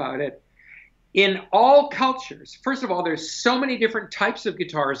think about it. In all cultures, first of all, there's so many different types of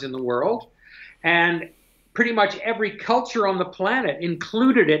guitars in the world, and pretty much every culture on the planet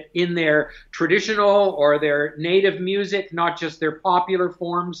included it in their traditional or their native music, not just their popular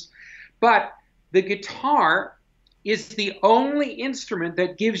forms. But the guitar is the only instrument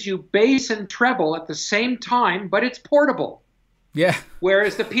that gives you bass and treble at the same time, but it's portable. Yeah.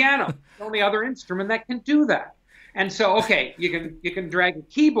 Whereas the piano is the only other instrument that can do that. And so, okay, you can drag a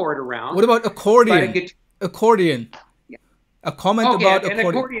keyboard around. What about accordion? Accordion. Yeah. A comment about accordion. An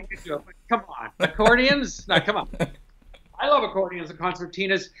accordion can do it, but come on. Accordions? No, come on. I love accordions and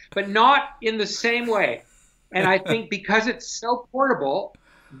concertinas, but not in the same way. And I think because it's so portable,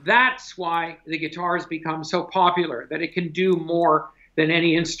 that's why the guitar has become so popular, that it can do more than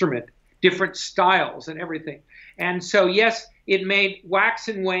any instrument, different styles and everything. And so, yes, it may wax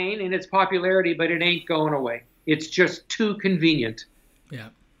and wane in its popularity, but it ain't going away. It's just too convenient. Yeah.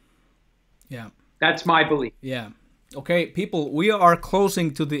 Yeah. That's my belief. Yeah. Okay, people, we are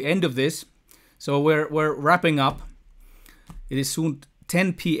closing to the end of this. So we're wrapping up. It is soon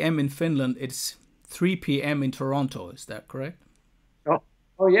 10 p.m. in Finland. It's 3 p.m. in Toronto. Is that correct?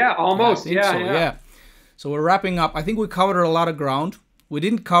 Oh yeah, almost. Yeah. So we're wrapping up. I think we covered a lot of ground. We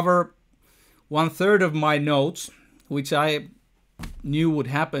didn't cover 1/3 of my notes, which I knew would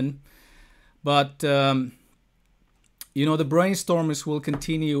happen. But you know, the brainstormings will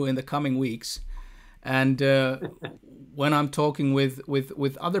continue in the coming weeks. And when I'm talking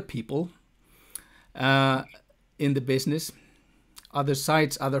with other people in the business, other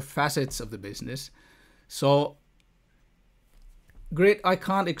sides, other facets of the business. So, Grit, I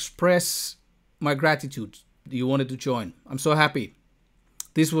can't express my gratitude that you wanted to join. I'm so happy.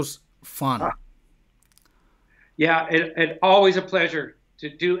 This was fun. Yeah, it always a pleasure to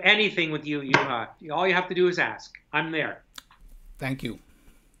do anything with you, Juha. All you have to do is ask. I'm there. Thank you.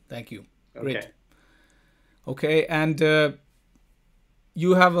 Thank you. Okay. Great. Okay, and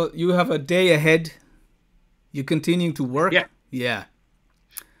you have a day ahead. You're continuing to work. Yeah. Yeah.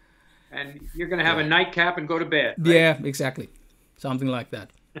 And you're going to have a nightcap and go to bed. Right? Yeah, exactly. Something like that.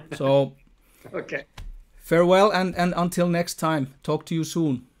 So, okay. Farewell, and until next time. Talk to you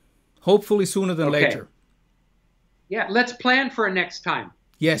soon. Hopefully sooner than later. Yeah, let's plan for a next time.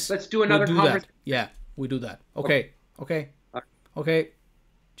 Yes. Let's do another conversation. Yeah, we do that. Okay. Okay.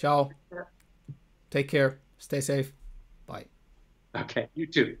 Ciao. Take care. Stay safe. Bye. Okay, you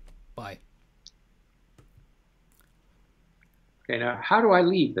too. Bye. Okay, now how do I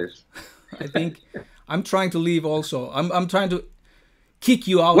leave this? I think I'm trying to leave also. I'm trying to kick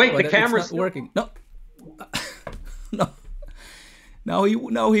you out. Wait, but the camera's it's not working. No. No.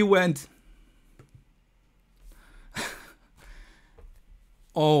 Now he went.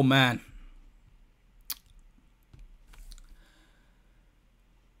 Oh man.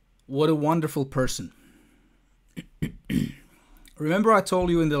 What a wonderful person. Remember I told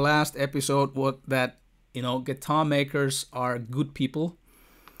you in the last episode that guitar makers are good people?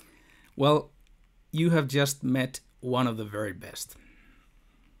 Well, you have just met one of the very best.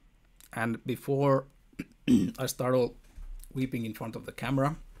 And before I start all weeping in front of the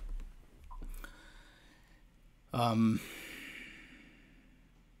camera, in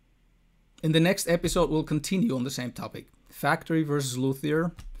the next episode we'll continue on the same topic. Factory versus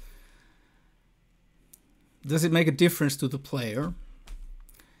luthier. Does it make a difference to the player?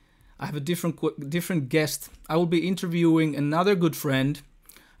 I have a different guest. I will be interviewing another good friend,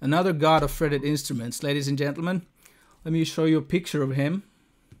 another god of fretted instruments. Ladies and gentlemen, let me show you a picture of him.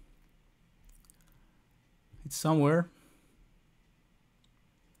 It's somewhere.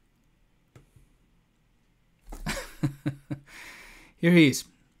 Here he is.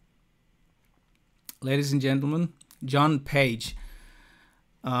 Ladies and gentlemen, John Page.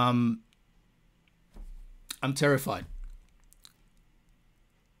 I'm terrified.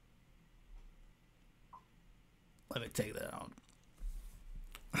 Let me take that out.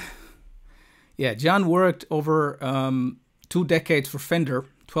 Yeah, John worked over 2 decades for Fender,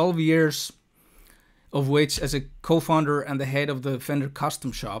 12 years of which as a co-founder and the head of the Fender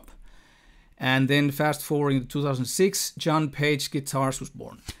custom shop. And then fast forwarding to 2006, John Page Guitars was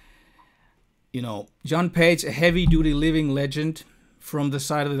born. You know, John Page, a heavy-duty living legend from the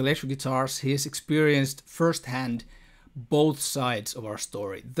side of the electric guitars. He has experienced firsthand both sides of our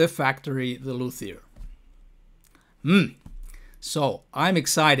story, the factory, the luthier. So I'm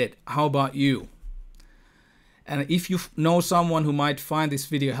excited. How about you? And if you know someone who might find this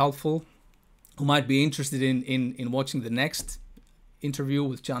video helpful, who might be interested in watching the next interview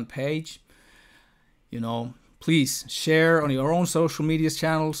with John Page, please share on your own social media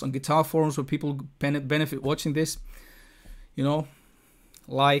channels, on guitar forums where people benefit watching this.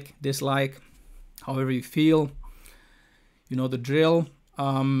 Like, dislike, however you feel. You know the drill.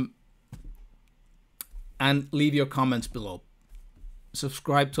 And leave your comments below.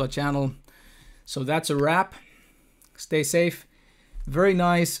 Subscribe to our channel. So that's a wrap. Stay safe. Very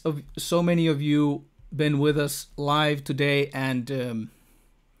nice of so many of you been with us live today, and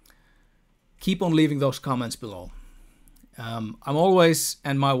keep on leaving those comments below. I'm always,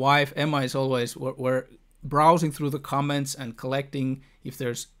 and my wife Emma is always, we're browsing through the comments and collecting. If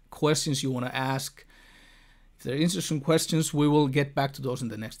there's questions you want to ask, if there are interesting questions, we will get back to those in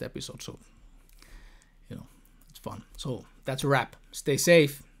the next episode. So, it's fun. So that's a wrap. Stay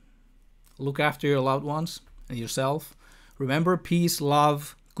safe. Look after your loved ones and yourself. Remember, peace,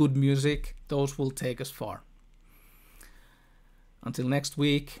 love, good music. Those will take us far. Until next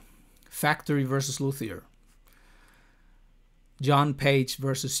week, factory versus luthier. John Page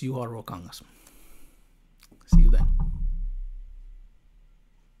versus Juha Ruokangas. See you then.